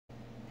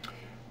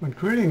When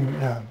creating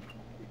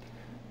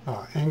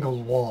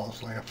angled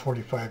walls, like a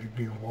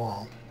 45-degree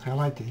wall, I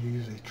like to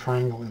use a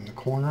triangle in the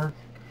corner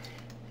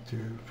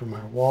for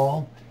my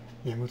wall.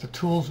 And with the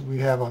tools we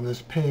have on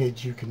this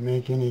page, you can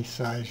make any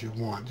size you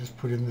want. Just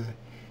put in the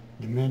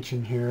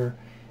dimension here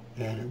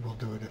and it will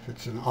do it. If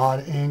it's an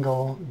odd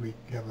angle, we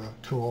have a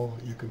tool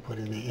you can put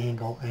in the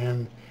angle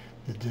and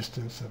the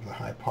distance of the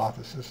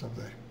hypothesis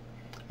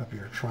of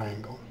your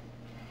triangle.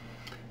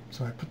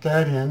 So I put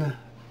that in.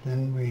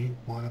 Then we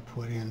want to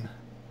put in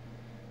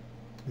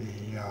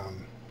the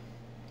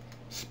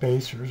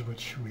spacers,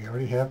 which we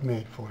already have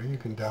made for you. You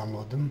can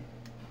download them.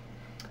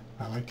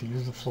 I like to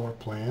use the floor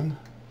plan.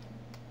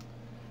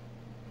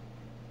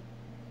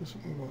 This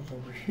one goes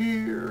over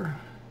here,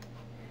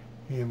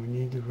 and we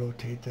need to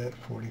rotate that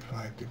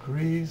 45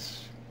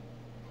 degrees.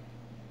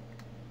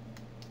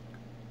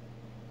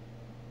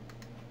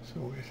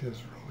 So it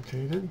is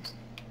rotated.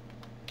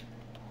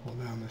 Hold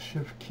down the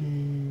shift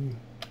key,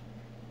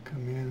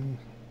 come in,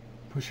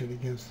 push it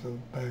against the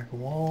back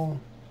wall.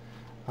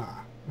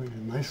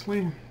 Really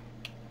nicely.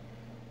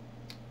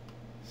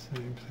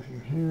 Same thing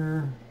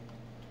here.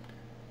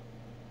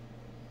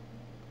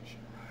 Push it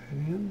right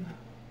in.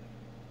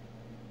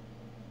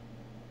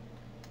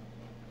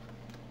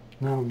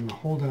 Now I'm going to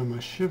hold down my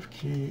shift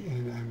key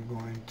and I'm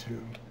going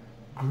to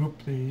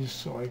group these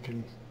so I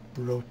can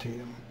rotate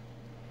them,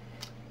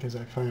 because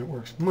I find it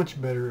works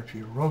much better if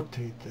you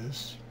rotate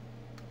this.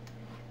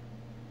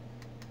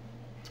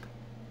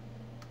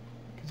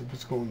 Because if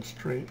it's going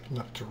straight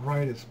left to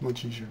right, it's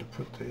much easier to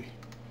put the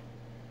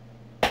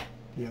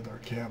other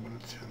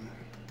cabinets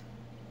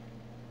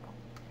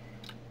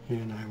in.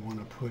 And I want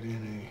to put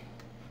in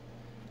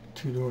a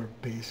 2-door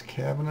base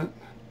cabinet.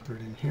 Put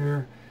it in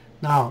here.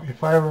 Now,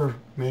 if I were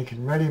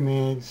making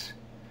ready-mades,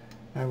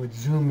 I would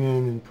zoom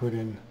in and put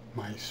in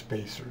my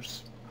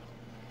spacers.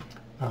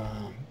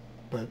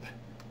 But in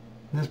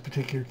this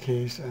particular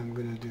case, I'm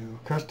going to do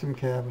a custom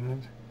cabinet,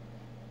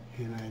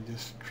 and I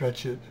just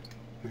stretch it,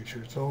 make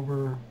sure it's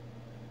over,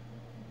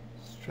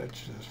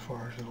 stretch it as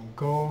far as it'll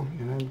go,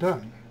 and I'm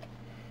done.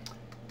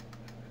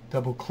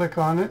 Double click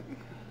on it,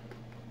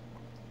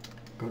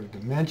 go to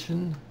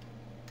Dimension,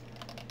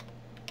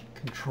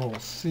 Control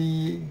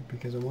C,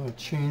 because I want to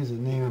change the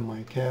name of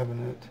my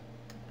cabinet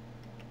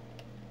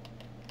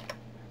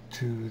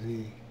to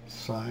the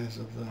size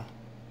of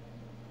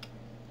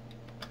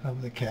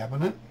the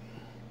cabinet.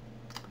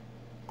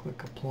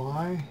 Click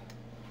Apply,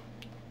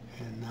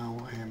 and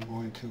now I am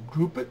going to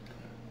group it,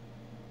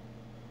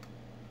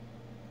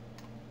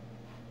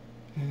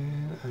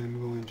 and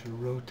I'm going to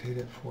rotate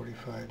it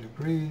 45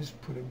 degrees,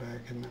 put it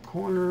back in the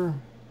corner,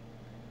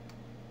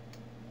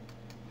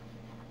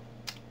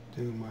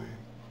 do my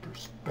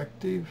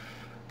perspective.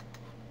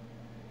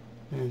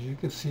 As you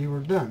can see, we're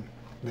done.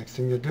 Next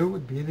thing to do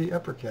would be the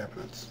upper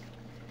cabinets.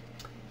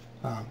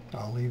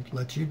 I'll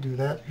let you do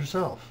that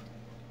yourself.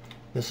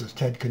 This is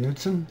Ted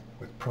Knutson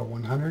with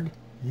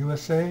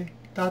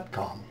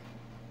Pro100USA.com.